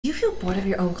feel bored of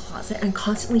your own closet and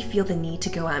constantly feel the need to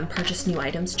go out and purchase new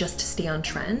items just to stay on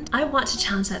trend? I want to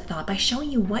challenge that thought by showing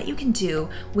you what you can do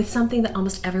with something that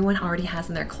almost everyone already has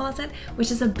in their closet, which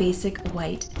is a basic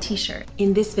white t-shirt.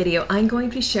 In this video, I'm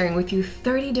going to be sharing with you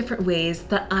 30 different ways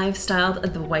that I've styled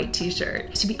the white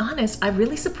t-shirt. To be honest, I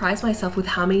really surprised myself with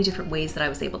how many different ways that I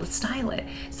was able to style it.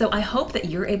 So I hope that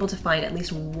you're able to find at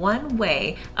least one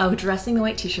way of dressing the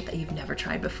white t-shirt that you've never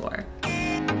tried before.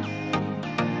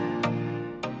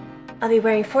 I'll be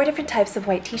wearing 4 different types of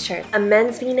white t-shirts: a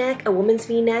men's v-neck, a woman's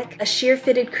v-neck, a sheer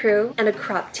fitted crew, and a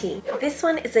crop tee. This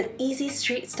one is an easy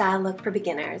street style look for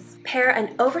beginners. Pair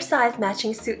an oversized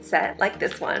matching suit set like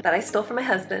this one that I stole from my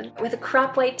husband with a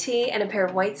crop white tee and a pair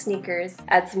of white sneakers.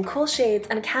 Add some cool shades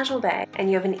and a casual bag, and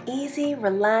you have an easy,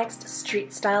 relaxed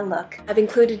street style look. I've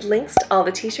included links to all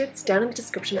the t-shirts down in the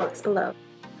description box below.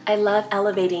 I love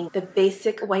elevating the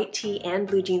basic white tee and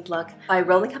blue jeans look by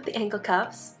rolling up the ankle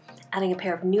cuffs, adding a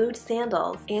pair of nude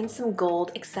sandals, and some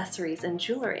gold accessories and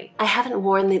jewelry. I haven't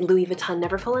worn the Louis Vuitton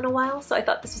Neverfull in a while, so I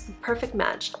thought this was the perfect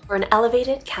match for an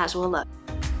elevated, casual look.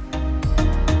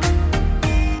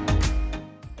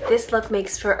 This look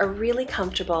makes for a really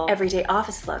comfortable, everyday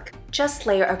office look. Just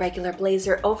layer a regular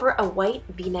blazer over a white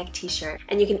v-neck t-shirt,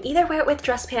 and you can either wear it with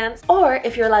dress pants, or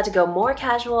if you're allowed to go more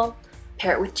casual,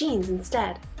 pair it with jeans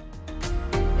instead.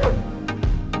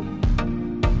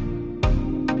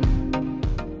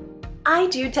 I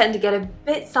do tend to get a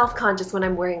bit self-conscious when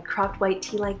I'm wearing a cropped white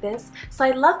tee like this, so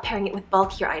I love pairing it with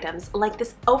bulkier items like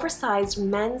this oversized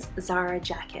men's Zara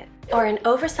jacket, or an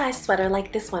oversized sweater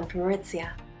like this one from Aritzia.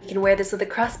 You can wear this with a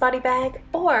crossbody bag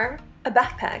or a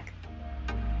backpack.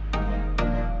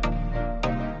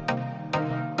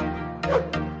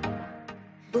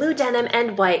 Blue denim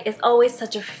and white is always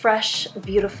such a fresh,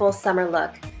 beautiful summer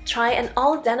look. Try an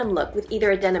all denim look with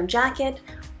either a denim jacket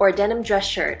or a denim dress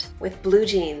shirt with blue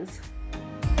jeans.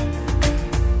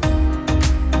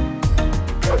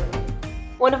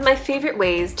 One of my favorite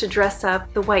ways to dress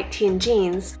up the white tee and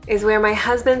jeans is wear my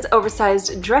husband's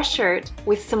oversized dress shirt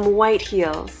with some white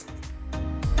heels.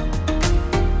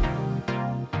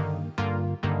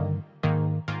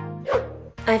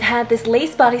 I've had this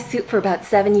lace bodysuit for about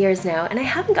 7 years now, and I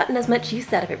haven't gotten as much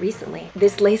use out of it recently.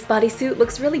 This lace bodysuit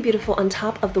looks really beautiful on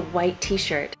top of the white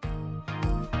t-shirt.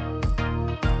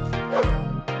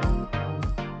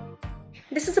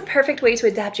 This is a perfect way to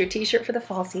adapt your t-shirt for the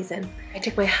fall season. I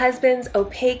took my husband's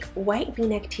opaque white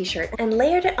v-neck t-shirt and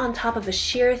layered it on top of a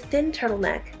sheer thin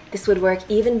turtleneck. This would work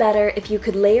even better if you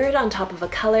could layer it on top of a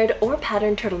colored or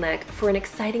patterned turtleneck for an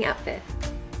exciting outfit.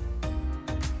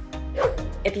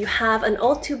 If you have an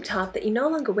old tube top that you no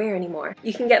longer wear anymore,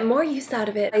 you can get more use out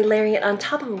of it by layering it on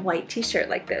top of a white t-shirt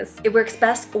like this. It works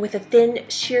best with a thin,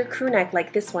 sheer crew neck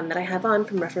like this one that I have on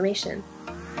from Reformation.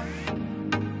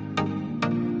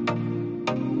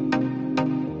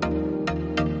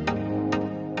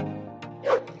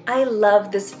 I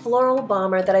love this floral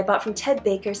bomber that I bought from Ted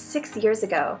Baker 6 years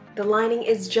ago. The lining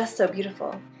is just so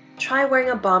beautiful. Try wearing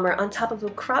a bomber on top of a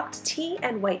cropped tee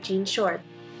and white jean shorts.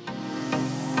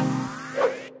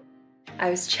 I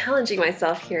was challenging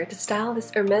myself here to style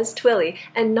this Hermes Twilly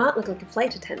and not look like a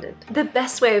flight attendant. The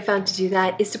best way I've found to do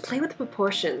that is to play with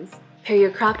proportions. Pair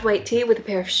your cropped white tee with a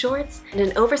pair of shorts and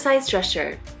an oversized dress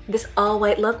shirt. This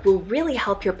all-white look will really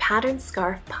help your patterned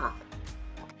scarf pop.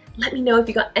 Let me know if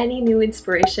you got any new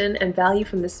inspiration and value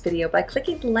from this video by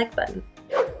clicking the like button.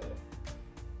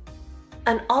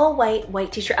 An all-white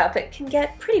white t-shirt outfit can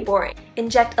get pretty boring.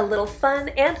 Inject a little fun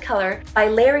and color by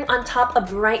layering on top a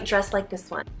bright dress like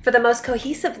this one. For the most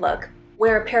cohesive look,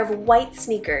 wear a pair of white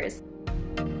sneakers.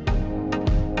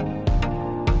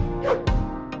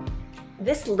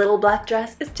 This little black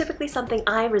dress is typically something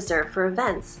I reserve for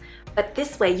events, but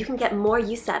this way you can get more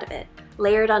use out of it.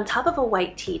 Layer it on top of a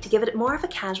white tee to give it more of a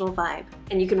casual vibe,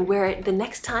 and you can wear it the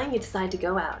next time you decide to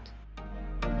go out.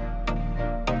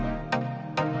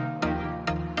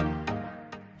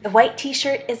 The white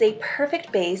t-shirt is a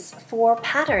perfect base for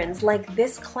patterns like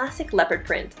this classic leopard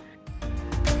print.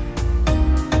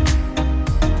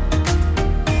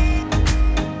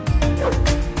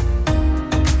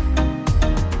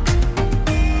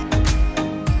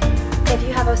 If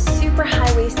you have a super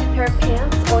high-waisted pair of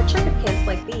pants or checkered pants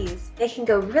like these, they can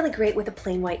go really great with a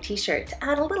plain white t-shirt to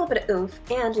add a little bit of oomph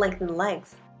and lengthen the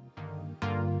legs.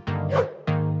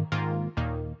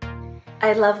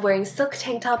 I love wearing silk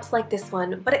tank tops like this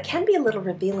one, but it can be a little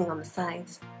revealing on the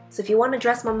sides. So if you want to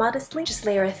dress more modestly, just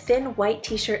layer a thin white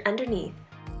t-shirt underneath.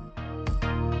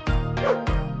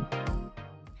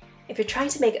 If you're trying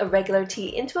to make a regular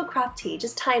tee into a crop tee,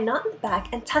 just tie a knot in the back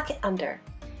and tuck it under.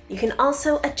 You can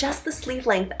also adjust the sleeve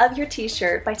length of your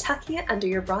t-shirt by tucking it under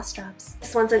your bra straps.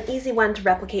 This one's an easy one to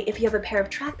replicate if you have a pair of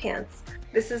track pants.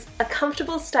 This is a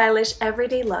comfortable, stylish,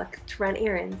 everyday look to run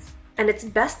errands, and it's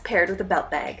best paired with a belt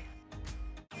bag.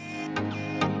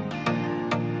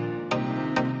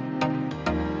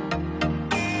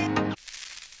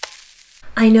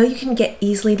 I know you can get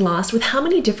easily lost with how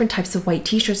many different types of white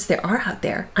t-shirts there are out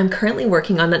there. I'm currently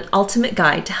working on an ultimate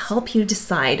guide to help you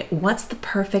decide what's the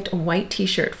perfect white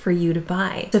t-shirt for you to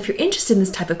buy. So if you're interested in this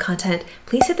type of content,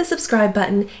 please hit the subscribe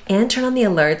button and turn on the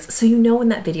alerts so you know when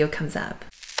that video comes up.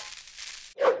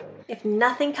 If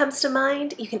nothing comes to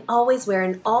mind, you can always wear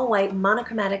an all-white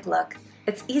monochromatic look.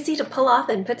 It's easy to pull off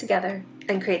and put together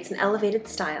and creates an elevated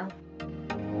style.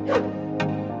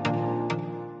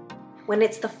 When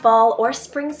it's the fall or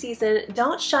spring season,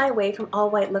 don't shy away from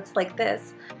all-white looks like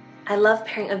this. I love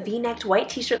pairing a V-necked white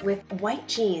t-shirt with white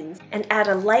jeans and add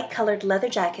a light-colored leather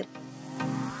jacket.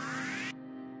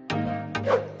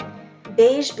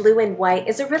 Beige, blue, and white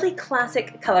is a really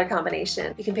classic color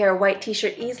combination. You can pair a white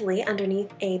t-shirt easily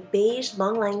underneath a beige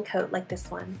long-line coat like this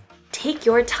one. Take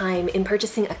your time in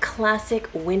purchasing a classic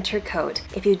winter coat.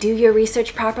 If you do your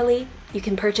research properly, you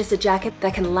can purchase a jacket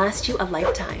that can last you a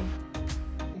lifetime.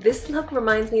 This look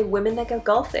reminds me of women that go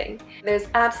golfing. There's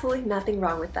absolutely nothing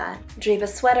wrong with that. Drape a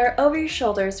sweater over your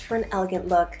shoulders for an elegant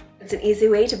look. It's an easy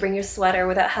way to bring your sweater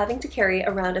without having to carry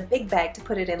around a big bag to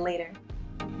put it in later.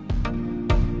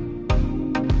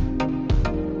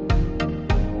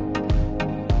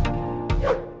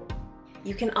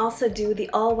 You can also do the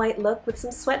all-white look with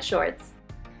some sweat shorts.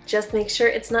 Just make sure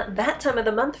it's not that time of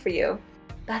the month for you.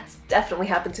 That's definitely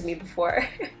happened to me before.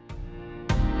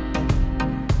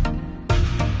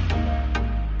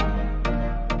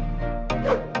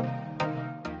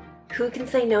 Who can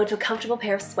say no to a comfortable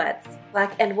pair of sweats?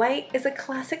 Black and white is a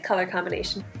classic color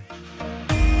combination.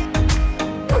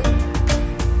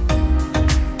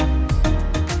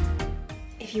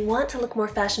 If you want to look more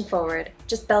fashion forward,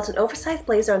 just belt an oversized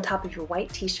blazer on top of your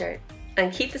white t-shirt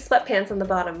and keep the sweatpants on the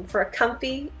bottom for a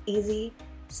comfy, easy,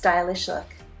 stylish look.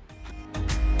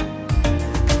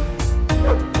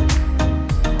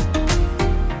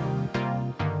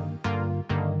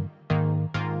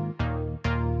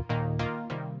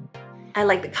 I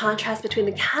like the contrast between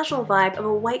the casual vibe of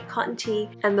a white cotton tee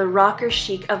and the rocker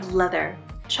chic of leather.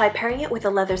 Try pairing it with a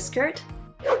leather skirt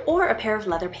or a pair of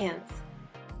leather pants.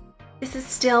 This is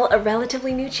still a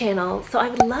relatively new channel, so I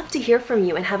would love to hear from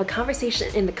you and have a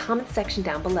conversation in the comments section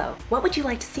down below. What would you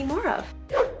like to see more of?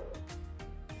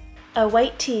 A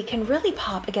white tee can really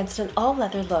pop against an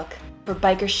all-leather look for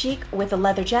biker chic with a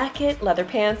leather jacket, leather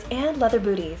pants, and leather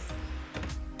booties.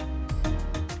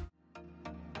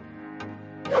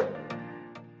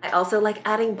 I also like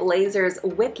adding blazers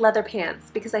with leather pants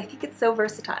because I think it's so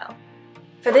versatile.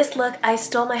 For this look, I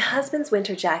stole my husband's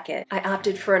winter jacket. I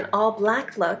opted for an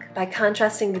all-black look by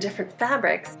contrasting the different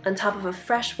fabrics on top of a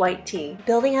fresh white tee.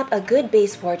 Building up a good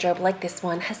base wardrobe like this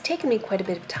one has taken me quite a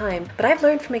bit of time, but I've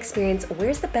learned from experience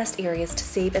where's the best areas to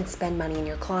save and spend money in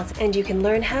your closet, and you can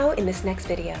learn how in this next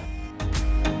video.